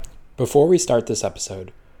Before we start this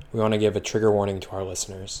episode, we want to give a trigger warning to our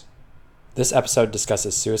listeners. This episode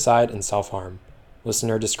discusses suicide and self-harm.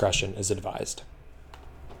 Listener discretion is advised.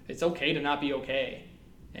 It's okay to not be okay.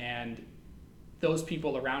 And those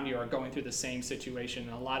people around you are going through the same situation,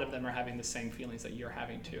 and a lot of them are having the same feelings that you're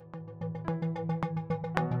having too.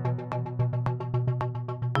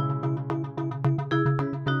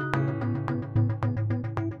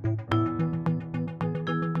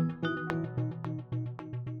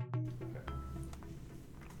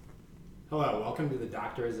 Hello, welcome to the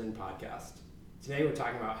Doctor is In podcast. Today we're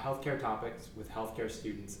talking about healthcare topics with healthcare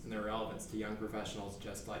students and their relevance to young professionals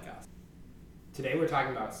just like us. Today we're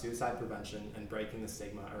talking about suicide prevention and breaking the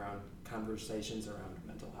stigma around conversations around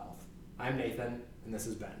mental health. I'm Nathan, and this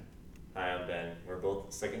is Ben. Hi, I'm Ben. We're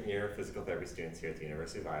both second-year physical therapy students here at the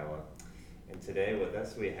University of Iowa. And today with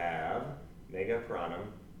us we have Megha Puranam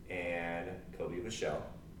and Kobi Voshell.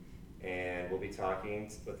 And we'll be talking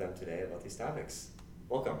with them today about these topics.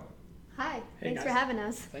 Welcome. Hi, Hey, thanks guys. for having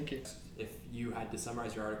us. Thank you. If you had to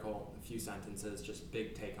summarize your article in a few sentences, just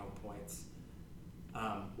big take-home points,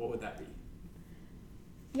 what would that be?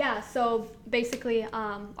 Yeah, so basically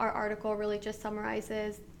our article really just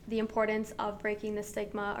summarizes the importance of breaking the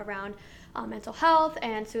stigma around mental health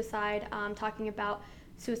and suicide, talking about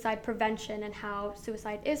suicide prevention and how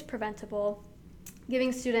suicide is preventable,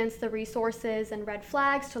 giving students the resources and red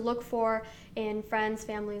flags to look for in friends,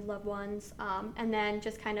 family, loved ones, and then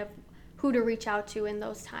just kind of who to reach out to in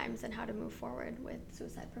those times and how to move forward with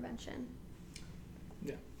suicide prevention.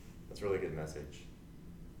 Yeah. That's a really good message.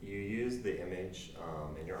 You used the image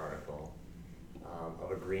in your article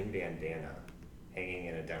of a green bandana hanging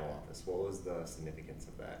in a dental office. What was the significance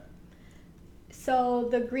of that? So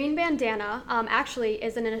the Green Bandana actually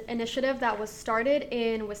is an initiative that was started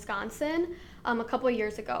in Wisconsin a couple of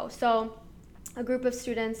years ago. So a group of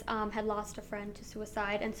students had lost a friend to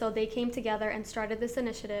suicide, and so they came together and started this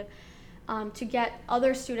initiative to get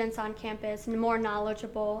other students on campus more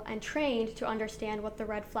knowledgeable and trained to understand what the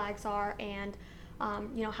red flags are and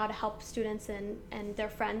how to help students and their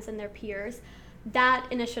friends and their peers. That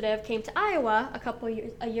initiative came to Iowa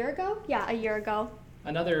a year ago.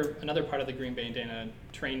 Another part of the green bandana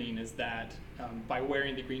training is that by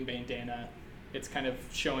wearing the green bandana, it's kind of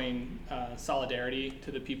showing solidarity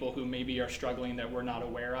to the people who maybe are struggling that we're not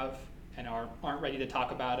aware of and aren't ready to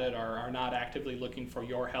talk about it or are not actively looking for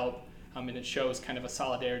your help. And it shows kind of a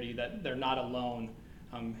solidarity that they're not alone.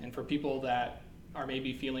 And for people that are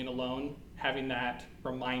maybe feeling alone, having that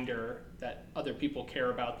reminder that other people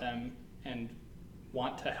care about them and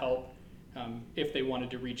want to help, if they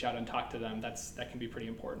wanted to reach out and talk to them, that can be pretty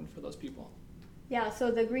important for those people. Yeah,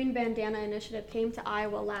 so the Green Bandana Initiative came to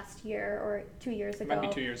Iowa last year or 2 years ago. It might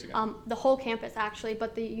be 2 years ago. The whole campus actually,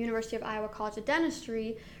 but the University of Iowa College of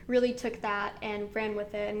Dentistry really took that and ran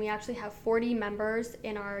with it. And we actually have 40 members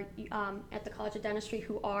in our at the College of Dentistry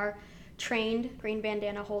who are trained Green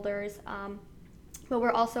Bandana holders. But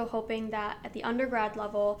we're also hoping that at the undergrad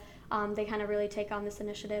level, they kind of really take on this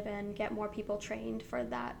initiative and get more people trained for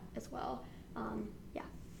that as well.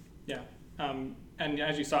 Yeah. And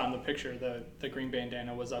as you saw in the picture, the green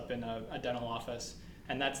bandana was up in a dental office,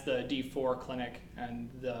 and that's the D4 clinic,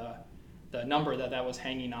 and the number that was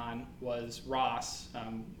hanging on was Ross,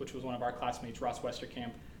 which was one of our classmates, Ross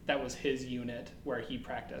Westerkamp. That was his unit where he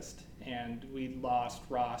practiced, and we lost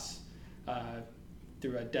Ross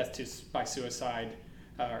through a death by suicide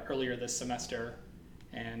earlier this semester,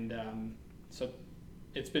 and so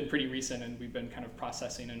it's been pretty recent, and we've been kind of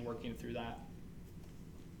processing and working through that.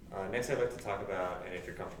 Next, I'd like to talk about, and if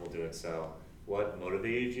you're comfortable doing so, what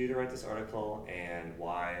motivated you to write this article and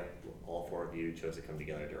why all four of you chose to come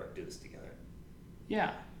together to do this together.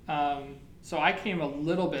 Yeah. So I came a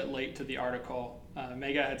little bit late to the article.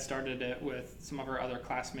 Megha had started it with some of her other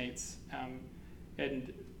classmates,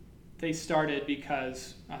 and they started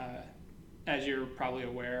because, as you're probably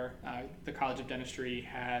aware, the College of Dentistry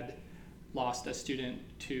had lost a student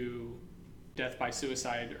to death by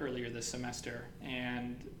suicide earlier this semester,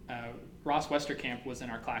 and Ross Westerkamp was in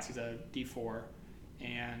our class. He's a D4,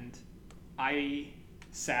 and I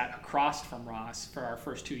sat across from Ross for our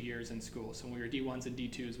first 2 years in school. So when we were D1s and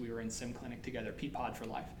D2s, we were in sim clinic together, P-Pod for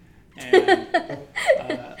life. And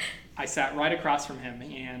I sat right across from him,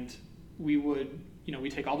 and we would, we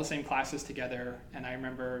take all the same classes together. And I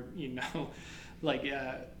remember,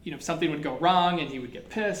 something would go wrong, and he would get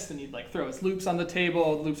pissed, and he'd throw his loops on the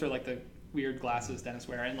table. The loops are like the weird glasses dentists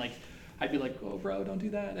wear, and I'd be like, oh bro, don't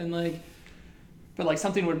do that, and but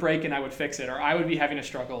something would break and I would fix it, or I would be having a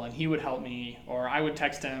struggle and he would help me, or I would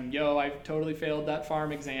text him, yo, I totally failed that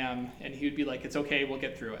pharm exam, and he would be like, it's okay, we'll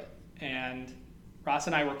get through it. And Ross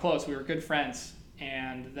and I were close, we were good friends,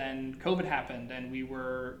 And then COVID happened, and we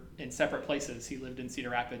were in separate places. He lived in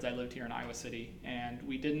Cedar Rapids, I lived here in Iowa City, and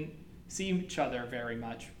we didn't see each other very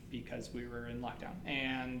much because we were in lockdown.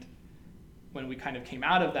 And when we kind of came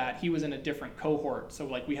out of that, he was in a different cohort. So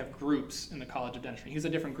like we have groups in the College of Dentistry. He was a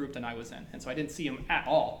different group than I was in. And so I didn't see him at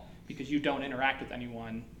all because you don't interact with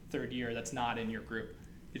anyone third year that's not in your group.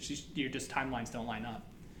 It's just, your just timelines don't line up.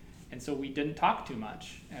 And so we didn't talk too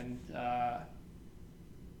much. And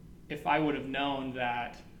if I would have known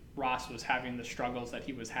that Ross was having the struggles that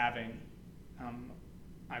he was having,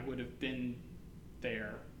 I would have been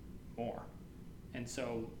there more. And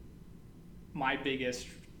so my biggest,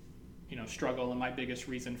 struggle and my biggest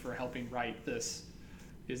reason for helping write this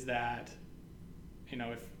is that,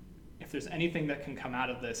 if there's anything that can come out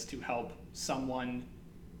of this to help someone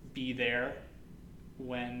be there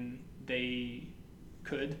when they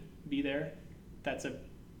could be there, that's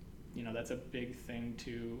a big thing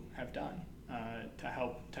to have done, to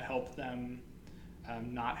help them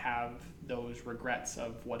not have those regrets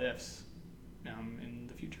of what ifs in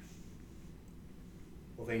the future.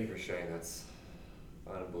 Well, thank you for sharing. That's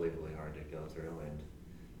unbelievably hard to go through,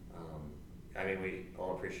 and we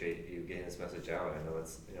all appreciate you getting this message out. I know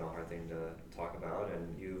it's a hard thing to talk about,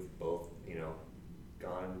 and you've both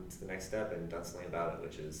gone to the next step and done something about it,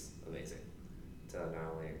 which is amazing. To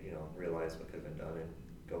not only realize what could have been done and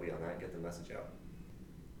go beyond that and get the message out.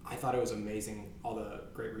 I thought it was amazing, all the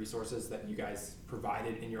great resources that you guys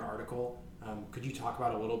provided in your article. Could you talk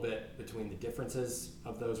about a little bit between the differences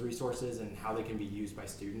of those resources and how they can be used by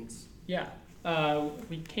students? Yeah,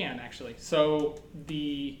 we can actually. So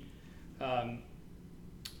the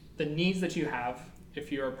needs that you have,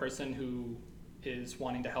 if you're a person who is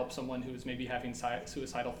wanting to help someone who's maybe having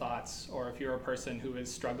suicidal thoughts, or if you're a person who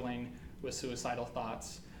is struggling with suicidal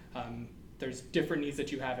thoughts, there's different needs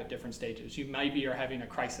that you have at different stages. You maybe are having a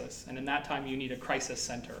crisis, and in that time you need a crisis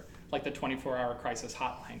center, like the 24-hour crisis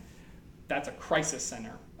hotline. That's a crisis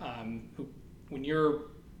center. When you're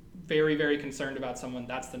very, very concerned about someone,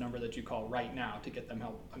 that's the number that you call right now to get them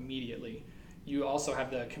help immediately. You also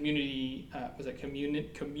have the community,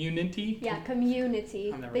 community? Yeah,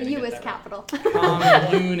 community. The U is capital.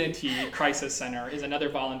 Community Crisis Center is another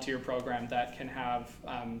volunteer program that can have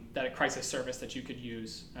that a crisis service that you could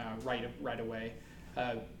use right away.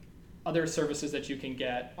 Other services that you can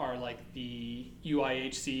get are like the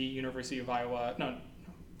UIHC, University of Iowa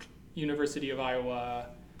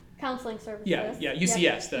Counseling services. Yeah, UCS,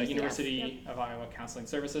 yep. the UCS, University of Iowa Counseling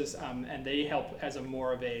Services, and they help as a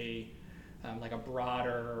more of a like a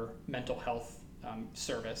broader mental health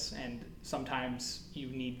service, and sometimes you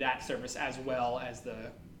need that service as well as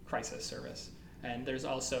the crisis service. And there's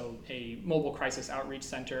also a mobile crisis outreach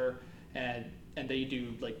center, and they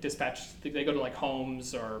do like dispatch. They go to like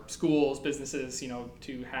homes or schools, businesses,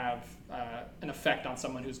 to have an effect on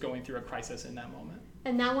someone who's going through a crisis in that moment.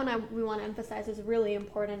 And that one we want to emphasize is really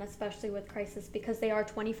important, especially with crisis, because they are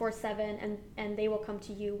 24/7 and they will come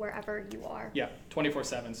to you wherever you are. Yeah,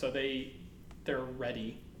 24/7. So they're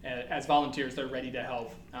ready as volunteers. They're ready to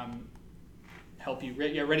help you.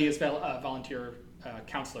 Ready as volunteer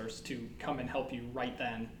counselors to come and help you right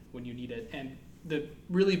then when you need it. And the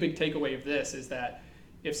really big takeaway of this is that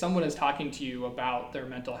if someone is talking to you about their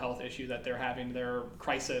mental health issue that they're having, their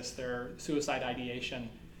crisis, their suicide ideation,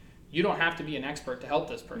 you don't have to be an expert to help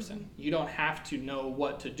this person. Mm-hmm. You don't have to know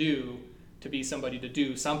what to do to be somebody to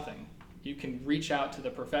do something. You can reach out to the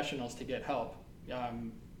professionals to get help.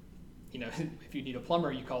 If you need a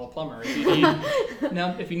plumber, you call a plumber.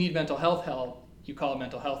 If you need mental health help, you call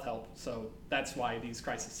mental health help. So that's why these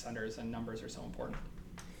crisis centers and numbers are so important.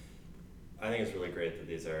 I think it's really great that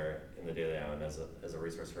these are in the Daily Island as a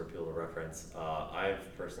resource for people to reference.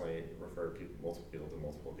 I've personally referred multiple people to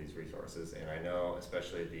multiple of these resources, and I know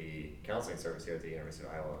especially the counseling service here at the University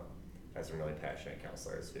of Iowa has some really passionate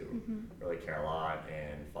counselors who really care a lot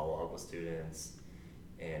and follow up with students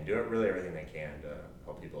and do really everything they can to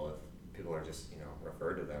help people if people are just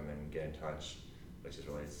referred to them and get in touch, which is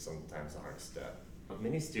really sometimes the hardest step.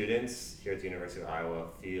 Many students here at the University of Iowa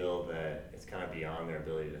feel that it's kind of beyond their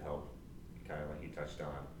ability to help, kind of like you touched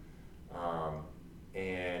on.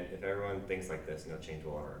 And if everyone thinks like this, no change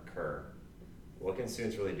will ever occur. What can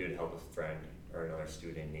students really do to help a friend or another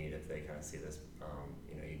student in need if they kind of see this?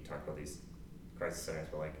 You talked about these crisis centers,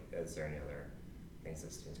 but is there any other things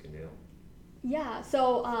that students can do? Yeah,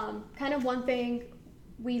 so kind of one thing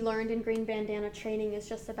we learned in Green Bandana training is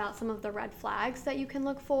just about some of the red flags that you can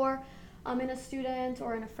look for in a student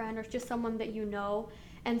or in a friend or just someone that you know.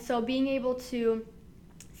 And so being able to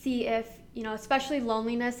see if, especially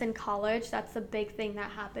loneliness in college, that's a big thing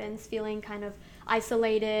that happens, feeling kind of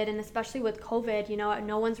isolated, and especially with COVID,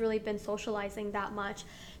 no one's really been socializing that much.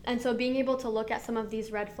 And so being able to look at some of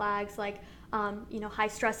these red flags, like high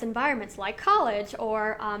stress environments like college,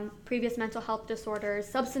 or previous mental health disorders,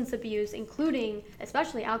 substance abuse, including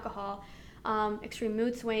especially alcohol, extreme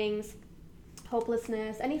mood swings,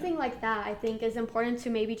 hopelessness, anything like that, I think is important to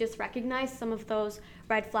maybe just recognize some of those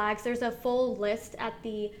red flags. There's a full list at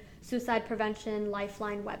the Suicide Prevention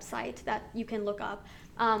Lifeline website that you can look up.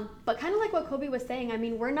 But kind of like what Kobi was saying, I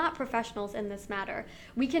mean, we're not professionals in this matter.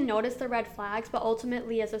 We can notice the red flags, but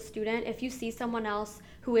ultimately as a student, if you see someone else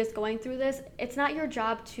who is going through this, it's not your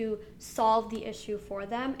job to solve the issue for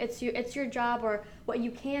them. It's your job, or what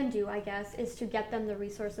you can do, I guess, is to get them the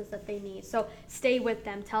resources that they need. So stay with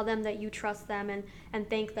them, tell them that you trust them, and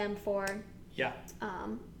thank them for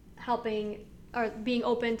helping or being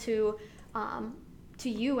open to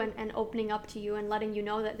you and opening up to you and letting you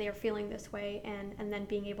know that they are feeling this way, and then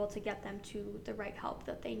being able to get them to the right help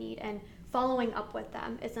that they need. And following up with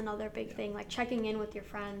them is another big thing, like checking in with your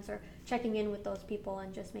friends or checking in with those people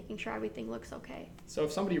and just making sure everything looks okay. So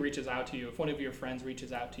if somebody reaches out to you, if one of your friends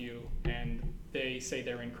reaches out to you and they say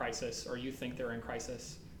they're in crisis, or you think they're in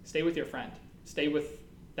crisis, stay with your friend. Stay with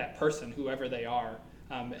that person, whoever they are,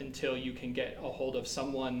 until you can get a hold of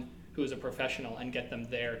someone who is a professional and get them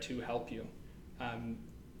there to help you.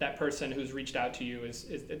 That person who's reached out to you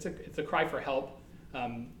it's a cry for help.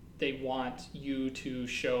 They want you to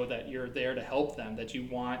show that you're there to help them, that you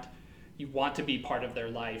want to be part of their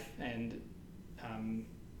life, and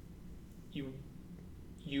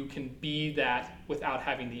you can be that without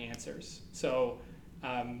having the answers. So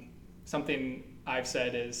something I've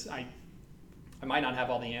said is I might not have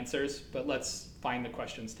all the answers, but let's find the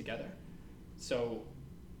questions together. So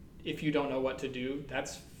if you don't know what to do,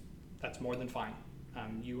 that's more than fine.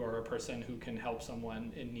 You are a person who can help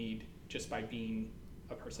someone in need just by being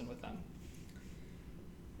a person with them.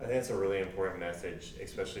 I think it's a really important message,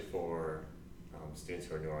 especially for students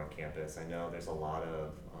who are new on campus. I know there's a lot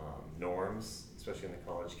of norms, especially in the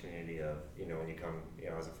college community, of, when you come,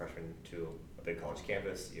 as a freshman to a big college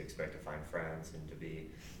campus, you expect to find friends and to be,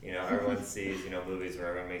 everyone sees, movies where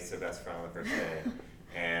everyone makes their best friend on the first day,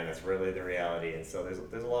 and that's really the reality. And so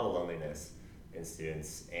there's a lot of loneliness in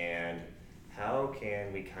students. And how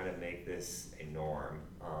can we kind of make this a norm,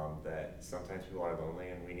 that sometimes people are lonely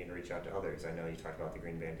and we need to reach out to others? I know you talked about the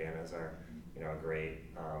green bandanas are, a great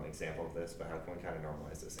example of this, but how can we kind of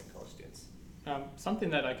normalize this in college students?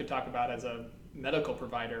 Something that I could talk about as a medical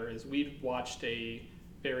provider is we watched a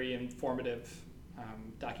very informative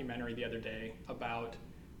documentary the other day about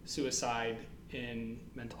suicide in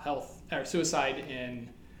mental health, or suicide in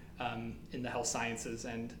the health sciences,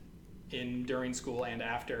 and during school and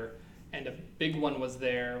after. And a big one was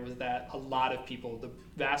that a lot of people, the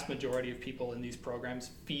vast majority of people in these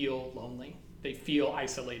programs, feel lonely. They feel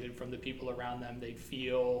isolated from the people around them. They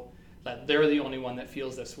feel that they're the only one that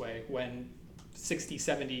feels this way, when 60,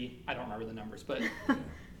 70, I don't remember the numbers, but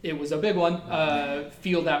it was a big one,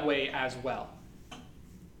 feel that way as well.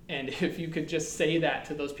 And if you could just say that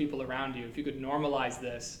to those people around you, if you could normalize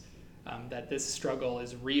this, that this struggle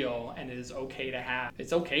is real and it is okay to have.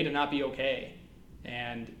 It's okay to not be okay.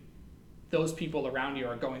 And those people around you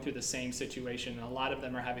are going through the same situation, and a lot of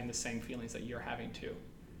them are having the same feelings that you're having too.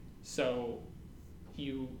 So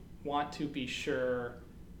you want to be sure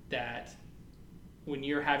that when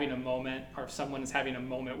you're having a moment, or if someone is having a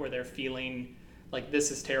moment where they're feeling like,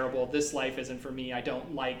 this is terrible, this life isn't for me, I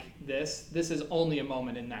don't like this is only a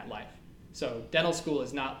moment in that life. So dental school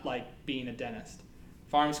is not like being a dentist.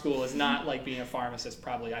 Farm school is not like being a pharmacist,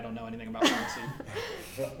 probably. I don't know anything about pharmacy.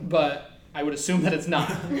 But I would assume that it's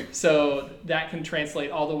not. So that can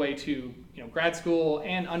translate all the way to, grad school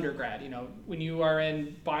and undergrad. When you are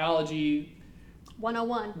in biology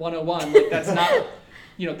 101, like that's not,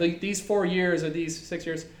 these 4 years or these 6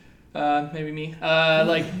 years, maybe me,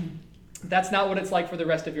 like that's not what it's like for the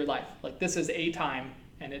rest of your life. Like, this is a time,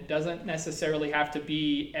 and it doesn't necessarily have to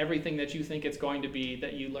be everything that you think it's going to be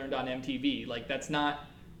that you learned on MTV. Like, that's not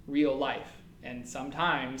real life. And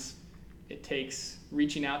sometimes it takes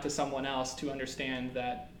reaching out to someone else to understand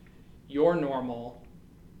that your normal,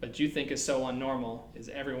 but you think is so unnormal, is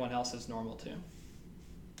everyone else's normal too.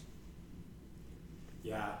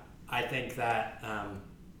 Yeah, I think that,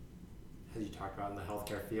 as you talk about in the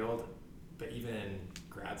healthcare field, but even in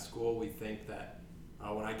grad school, we think that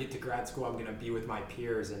when I get to grad school, I'm going to be with my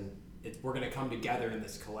peers, and we're going to come together in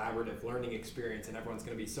this collaborative learning experience, and everyone's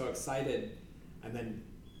going to be so excited. And then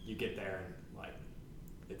you get there, and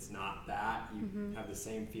it's not that. You have the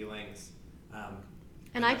same feelings.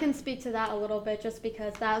 And I can speak to that a little bit, just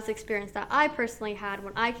because that was the experience that I personally had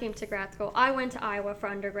when I came to grad school. I went to Iowa for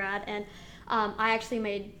undergrad, and I actually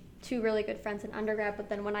made 2 really good friends in undergrad, but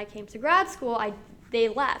then when I came to grad school, they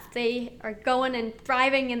left. They are going and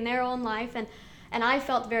thriving in their own life, and I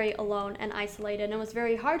felt very alone and isolated, and it was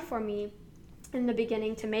very hard for me in the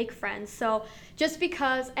beginning to make friends. So just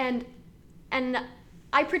because, and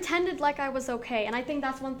I pretended like I was okay, and I think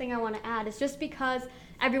that's one thing I want to add, is just because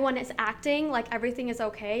everyone is acting like everything is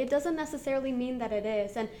okay, it doesn't necessarily mean that it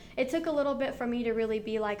is. And it took a little bit for me to really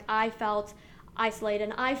be like, I felt isolated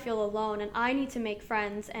and I feel alone and I need to make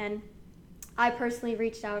friends. And I personally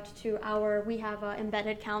reached out to we have an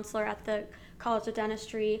embedded counselor at the College of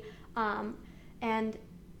Dentistry, and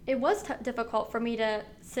it was difficult for me to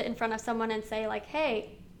sit in front of someone and say like,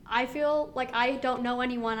 hey, I feel like I don't know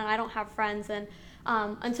anyone and I don't have friends. And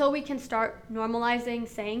until we can start normalizing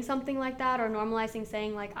saying something like that, or normalizing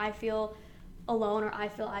saying like, I feel alone or I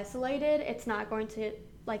feel isolated, it's not going to,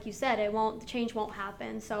 like you said, the change won't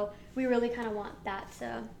happen. So we really kind of want that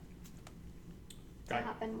to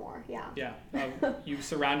happen more. Yeah. You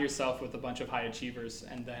surround yourself with a bunch of high achievers,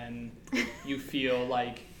 and then you feel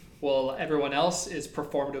like, well, everyone else is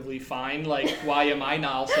performatively fine. Like, why am I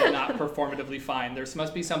not also not performatively fine? There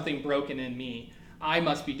must be something broken in me. I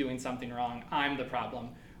must be doing something wrong. I'm the problem.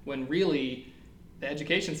 When really, the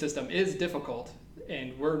education system is difficult,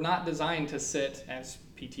 and we're not designed to sit as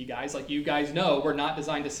PT guys. Like you guys know, we're not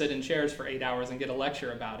designed to sit in chairs for 8 hours and get a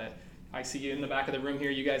lecture about it. I see you in the back of the room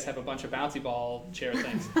here. You guys have a bunch of bouncy ball chair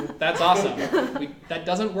things. That's awesome. That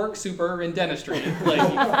doesn't work super in dentistry.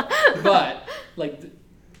 But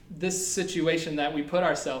this situation that we put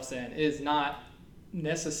ourselves in is not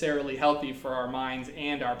necessarily healthy for our minds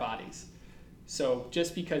and our bodies. So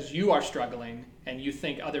just because you are struggling and you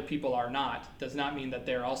think other people are not, does not mean that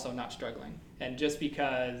they're also not struggling. And just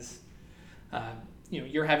because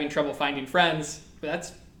you're having trouble finding friends,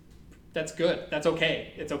 that's good. That's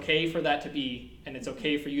okay. It's okay for that to be, and it's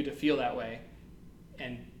okay for you to feel that way.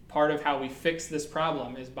 And part of how we fix this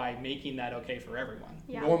problem is by making that okay for everyone,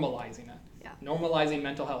 normalizing it. Yeah. Normalizing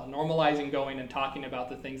mental health, normalizing going and talking about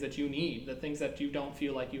the things that you need, the things that you don't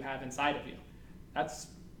feel like you have inside of you. That's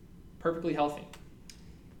perfectly healthy.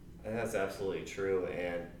 And that's absolutely true.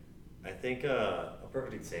 And I think a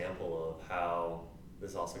perfect example of how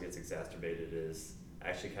this also gets exacerbated is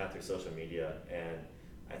actually kind of through social media. And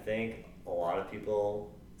I think a lot of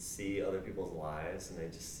people see other people's lives and they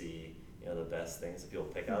just see, the best things that people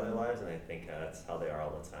pick out of their lives, and they think that's how they are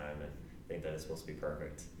all the time and think that it's supposed to be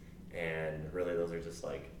perfect. And really those are just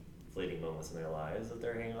like fleeting moments in their lives that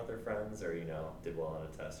they're hanging out with their friends, or did well on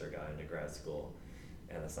a test or got into grad school,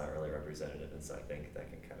 and it's not really representative. And so I think that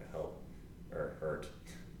can kind of help or hurt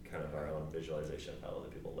kind of our own visualization of how other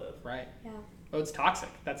people live. Right. Yeah. Well, it's toxic.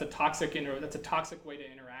 That's a toxic way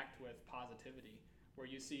to interact with positivity, where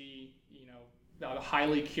you see, a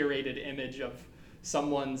highly curated image of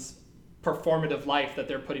someone's performative life that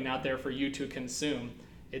they're putting out there for you to consume.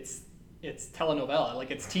 It's telenovela,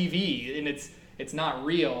 like it's TV, and it's not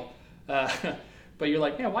real. But you're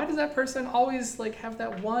like, why does that person always like have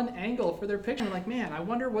that one angle for their picture? I'm like, man, I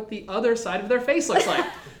wonder what the other side of their face looks like.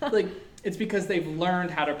 It's because they've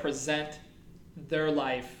learned how to present their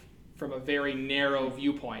life from a very narrow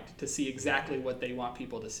viewpoint to see exactly what they want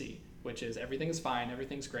people to see, which is everything is fine,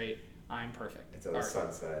 everything's great, I'm perfect. It's a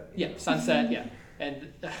sunset. Yeah, sunset, yeah.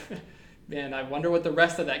 And man, I wonder what the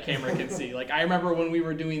rest of that camera can see. Like, I remember when we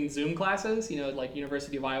were doing Zoom classes, like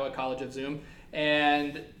University of Iowa College of Zoom,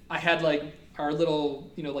 and I had like our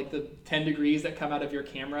little, like the 10 degrees that come out of your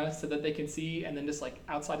camera so that they can see, and then just like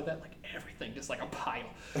outside of that, like everything, just like a pile.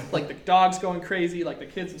 Like the dog's going crazy, like the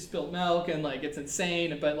kids have spilled milk, and like it's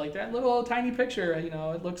insane, but like that little tiny picture,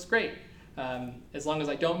 it looks great. As long as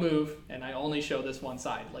I don't move and I only show this one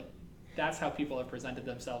side. Like, that's how people have presented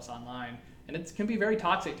themselves online, and it can be very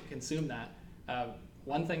toxic to consume that.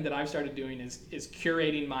 One thing that I've started doing is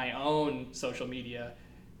curating my own social media,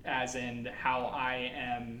 as in how I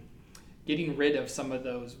am getting rid of some of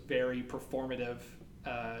those very performative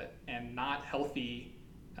and not healthy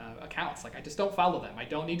accounts. Like, I just don't follow them. I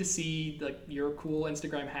don't need to see like your cool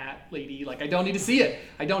Instagram hat lady. Like, I don't need to see it.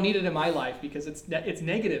 I don't need it in my life because it's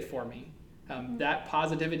negative for me. That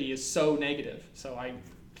positivity is so negative. So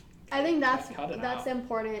I think that's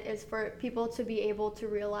important, is for people to be able to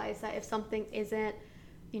realize that if something isn't,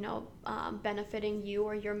 benefiting you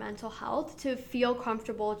or your mental health, to feel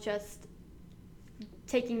comfortable just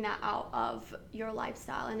taking that out of your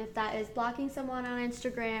lifestyle. And if that is blocking someone on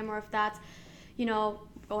Instagram, or if that's,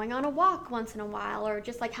 going on a walk once in a while, or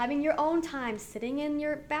just like having your own time, sitting in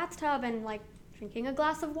your bathtub and like drinking a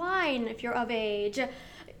glass of wine if you're of age,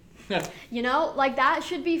 like that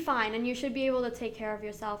should be fine, and you should be able to take care of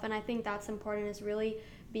yourself. And I think that's important, is really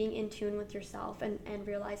being in tune with yourself and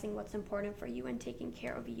realizing what's important for you and taking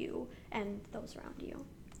care of you and those around you.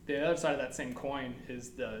 The other side of that same coin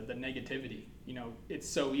is the negativity. You know, it's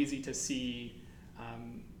so easy to see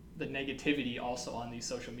the negativity also on these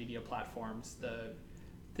social media platforms, the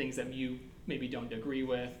things that you maybe don't agree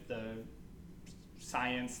with, the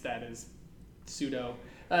science that is pseudo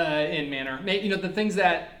in manner, you know, the things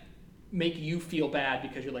that make you feel bad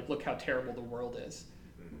because you're like, look how terrible the world is.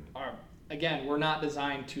 Again, we're not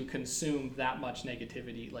designed to consume that much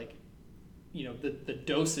negativity. Like, you know, the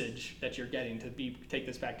dosage that you're getting take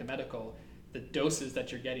this back to medical, the doses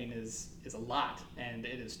that you're getting is a lot, and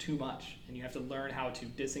it is too much, and you have to learn how to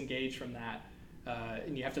disengage from that,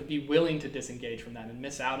 and you have to be willing to disengage from that and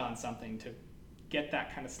miss out on something to get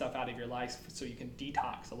that kind of stuff out of your life so you can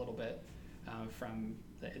detox a little bit from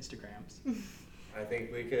the Instagrams. I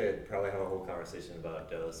think we could probably have a whole conversation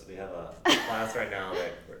about dose. We have a class right now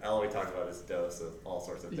that all we talk about is dose of all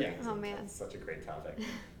sorts of things. Yeah. Oh, man. It's such a great topic.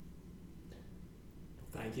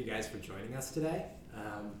 Thank you guys for joining us today.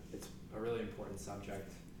 It's a really important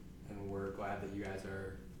subject, and we're glad that you guys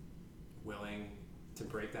are willing to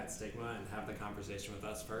break that stigma and have the conversation with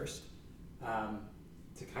us first.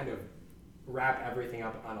 To kind of wrap everything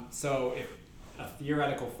up so if a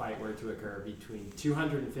theoretical fight were to occur between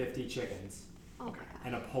 250 chickens Oh my God.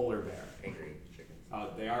 and a polar bear, Angry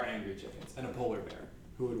chickens. they are angry chickens, and a polar bear,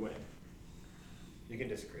 who would win? You can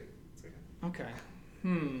disagree. It's okay.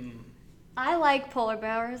 Okay. I like polar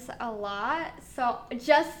bears a lot, so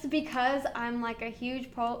just because I'm like a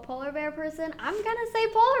huge polar bear person, I'm gonna say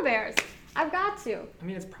polar bears. I've got to. I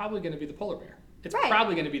mean, it's probably going to be the polar bear. It's Right.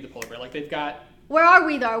 probably going to be the polar bear. Like, they've got... Where are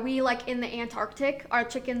we though? Are we like in the Antarctic? Our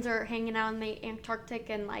chickens are hanging out in the Antarctic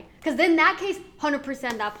and like, because in that case,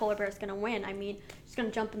 100% that polar bear is gonna win. I mean, just gonna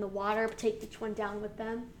jump in the water, take each one down with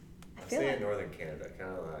them. I I'm feel saying like northern Canada,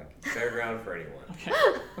 kind of like fair ground for anyone.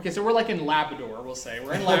 Okay, so we're like in Labrador, we'll say.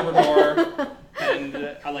 We're in Labrador, and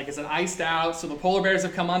like it's iced out, so the polar bears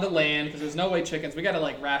have come onto land because there's no way chickens. We got to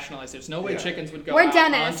like rationalize. There's no way Yeah. chickens would go we're out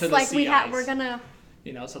dentists. onto the Like sea ice. we're gonna.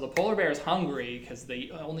 You know, so the polar bear is hungry because they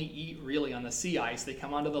only eat really on the sea ice. They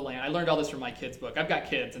come onto the land. I learned all this from my kids' book. I've got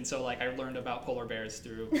kids, and so like I learned about polar bears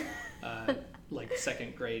through like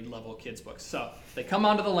second grade level kids' books. So they come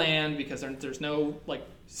onto the land because there's no like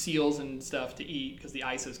seals and stuff to eat because the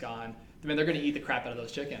ice is gone. I mean, they're going to eat the crap out of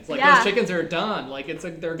those chickens. Like Yeah. those chickens are done. Like they're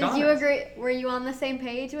Did gone. you agree? Were you on the same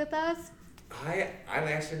page with us? I'm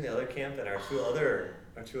actually in the other camp, and our two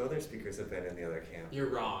other speakers have been in the other camp. You're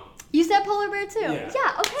wrong. You said polar bear too. Yeah.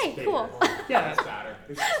 Okay. Bigger. Cool. Yeah, That's better.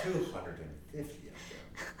 There's 250 of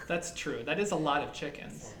them. That's true. That is a lot of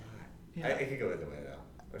chickens. Yeah. I could go either way though.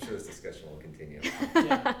 I'm sure this discussion will continue.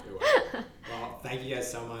 Yeah. You're welcome. Well, thank you guys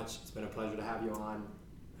so much. It's been a pleasure to have you on.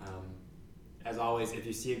 As always, if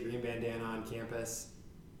you see a green bandana on campus,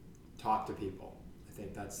 talk to people. I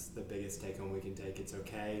think that's the biggest take home we can take. It's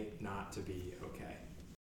okay not to be okay.